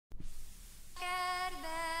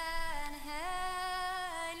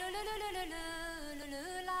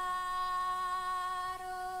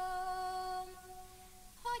lárom,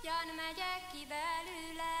 hogyan megyek ki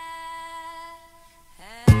belőle.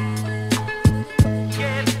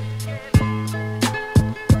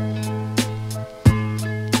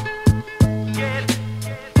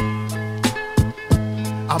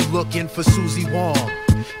 I'm looking for Suzie Wong.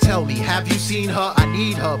 Tell me, have you seen her? I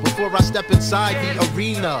need her before I step inside the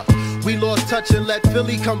arena. We lost touch and let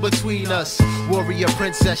Philly come between us. Warrior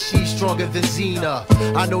princess, she's stronger than Xena.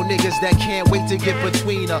 I know niggas that can't wait to get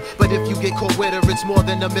between her, but if you get caught with her, it's more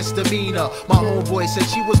than a misdemeanor. My homeboy said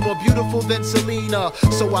she was more beautiful than Selena,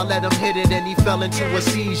 so I let him hit it and he fell into a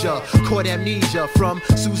seizure. Caught amnesia from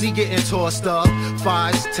Suzie getting tossed up.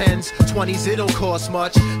 5s, 10s, 20s, it don't cost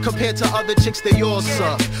much. Compared to other chicks, they all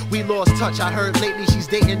suck. We lost touch, I heard lately she's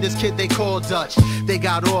dating this kid they call Dutch. They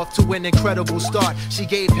got off to an incredible start. She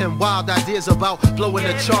gave him wild ideas about blowing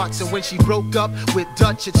the charts, and when she broke up with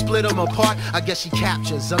Dutch, it split them apart. I guess she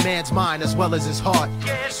captures a man's mind as well as his heart.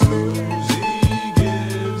 Suzie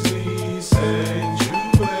gives me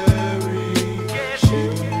sanctuary.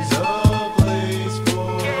 She's a place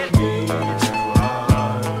for me to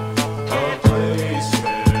hide, a place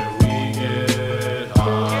where we get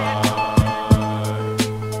high.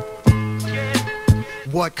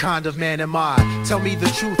 What kind of man am I? Tell me the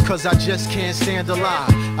truth, cause I just can't stand a lie.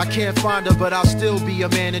 I can't find her, but I'll still be a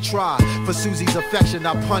man and try. For Suzie's affection,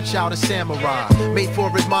 I punch out a samurai. Made for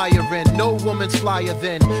admiring, no woman's flyer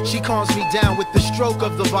than. She calms me down with the stroke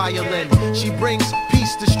of the violin. She brings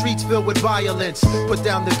peace to streets filled with violence. Put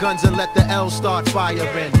down the guns and let the L start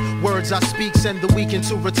firing. Words I speak send the weak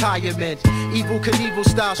into retirement. Evil Knievel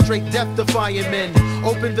style, straight death defying men.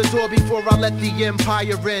 Open the door before I let the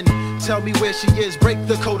empire in. Tell me where she is, break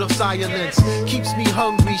the code of silence. Keeps me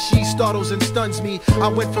hungry, she startles and stuns me. I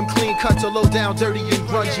went from clean cut to low down, dirty and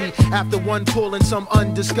grungy. After one pull in some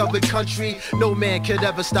undiscovered country, no man could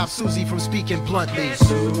ever stop Suzie from speaking bluntly.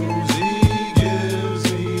 Suzie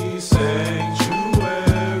gives me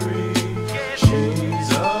sanctuary.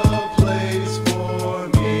 She's a place for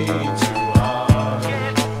me to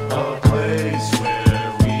hide, a place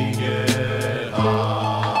where we get high.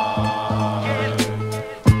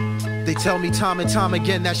 They tell me time and time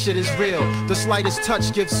again that shit is real. The slightest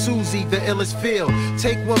touch gives Suzie the illest feel.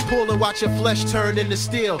 Take one pull and watch your flesh turn into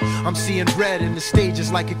steel. I'm seeing red and the stage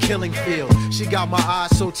is like a killing field. She got my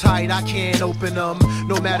eyes so tight I can't open them.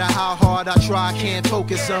 No matter how hard I try, I can't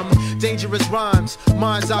focus them. Dangerous rhymes,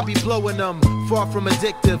 minds I be blowing them. Far from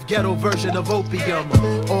addictive, ghetto version of opium.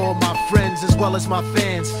 All my friends as well as my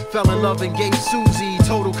fans fell in love and gave Suzie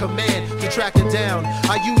total command to track her down.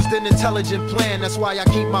 I used an intelligent plan, that's why I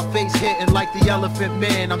keep my face hitting like the Elephant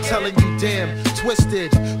Man. I'm telling you, damn,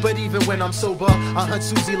 twisted. But even when I'm sober, I hunt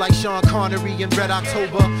Suzie like Sean Connery in Red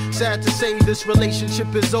October. Sad to say this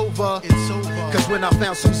relationship is over. It's over. Cause when I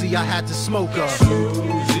found Suzie, I had to smoke her.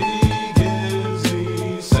 Suzie gives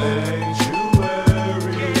me sanctuary.